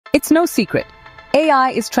It's no secret. AI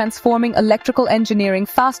is transforming electrical engineering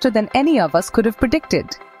faster than any of us could have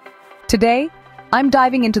predicted. Today, I'm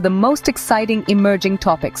diving into the most exciting emerging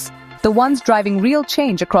topics, the ones driving real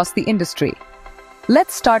change across the industry.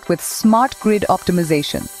 Let's start with smart grid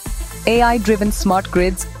optimization. AI-driven smart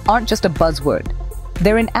grids aren't just a buzzword.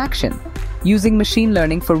 They're in action, using machine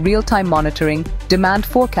learning for real-time monitoring, demand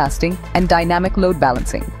forecasting, and dynamic load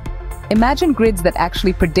balancing. Imagine grids that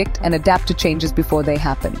actually predict and adapt to changes before they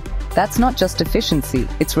happen. That's not just efficiency,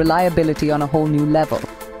 it's reliability on a whole new level.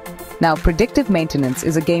 Now, predictive maintenance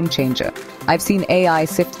is a game changer. I've seen AI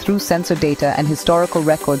sift through sensor data and historical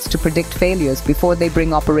records to predict failures before they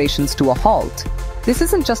bring operations to a halt. This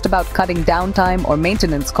isn't just about cutting downtime or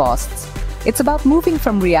maintenance costs. It's about moving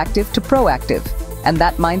from reactive to proactive, and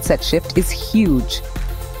that mindset shift is huge.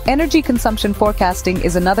 Energy consumption forecasting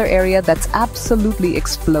is another area that's absolutely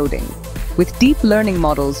exploding. With deep learning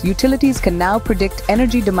models, utilities can now predict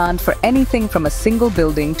energy demand for anything from a single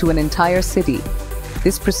building to an entire city.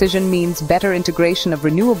 This precision means better integration of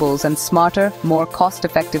renewables and smarter, more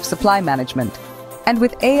cost-effective supply management. And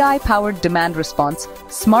with AI-powered demand response,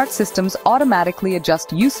 smart systems automatically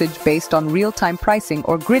adjust usage based on real-time pricing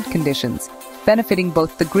or grid conditions, benefiting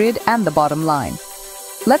both the grid and the bottom line.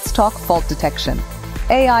 Let's talk fault detection.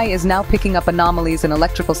 AI is now picking up anomalies in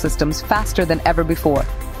electrical systems faster than ever before,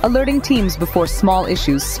 alerting teams before small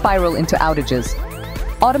issues spiral into outages.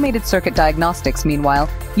 Automated circuit diagnostics, meanwhile,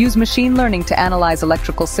 use machine learning to analyze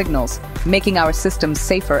electrical signals, making our systems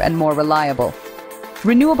safer and more reliable.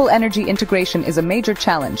 Renewable energy integration is a major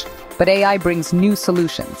challenge, but AI brings new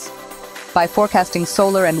solutions. By forecasting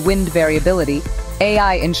solar and wind variability,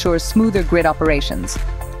 AI ensures smoother grid operations.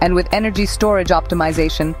 And with energy storage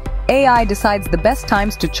optimization, AI decides the best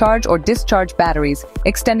times to charge or discharge batteries,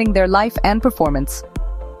 extending their life and performance.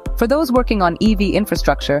 For those working on EV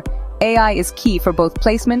infrastructure, AI is key for both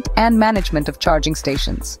placement and management of charging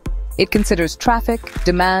stations. It considers traffic,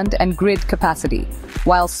 demand, and grid capacity,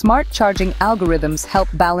 while smart charging algorithms help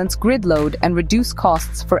balance grid load and reduce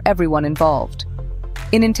costs for everyone involved.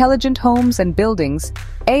 In intelligent homes and buildings,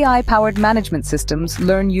 AI-powered management systems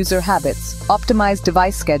learn user habits, optimize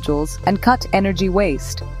device schedules, and cut energy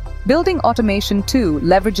waste. Building automation, too,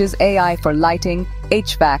 leverages AI for lighting,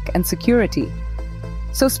 HVAC, and security.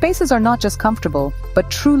 So spaces are not just comfortable,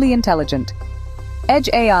 but truly intelligent. Edge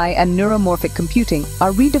AI and neuromorphic computing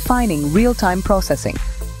are redefining real-time processing.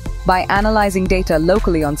 By analyzing data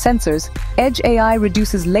locally on sensors, Edge AI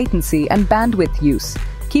reduces latency and bandwidth use,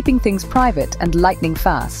 keeping things private and lightning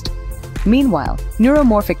fast. Meanwhile,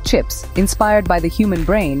 neuromorphic chips, inspired by the human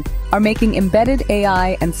brain, are making embedded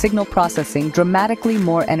AI and signal processing dramatically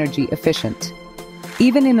more energy efficient.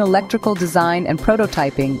 Even in electrical design and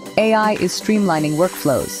prototyping, AI is streamlining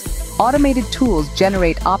workflows. Automated tools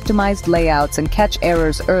generate optimized layouts and catch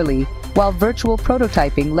errors early, while virtual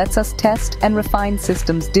prototyping lets us test and refine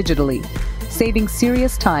systems digitally, saving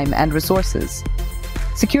serious time and resources.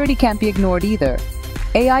 Security can't be ignored either.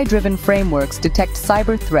 AI-driven frameworks detect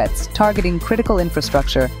cyber threats targeting critical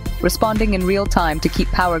infrastructure, responding in real time to keep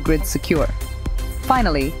power grids secure.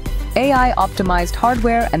 Finally, AI-optimized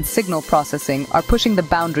hardware and signal processing are pushing the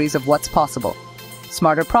boundaries of what's possible.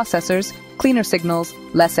 Smarter processors, cleaner signals,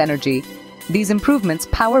 less energy. These improvements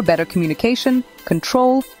power better communication,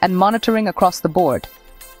 control, and monitoring across the board.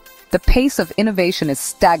 The pace of innovation is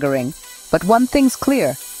staggering, but one thing's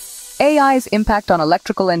clear. AI's impact on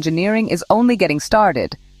electrical engineering is only getting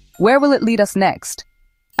started. Where will it lead us next?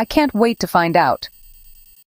 I can't wait to find out.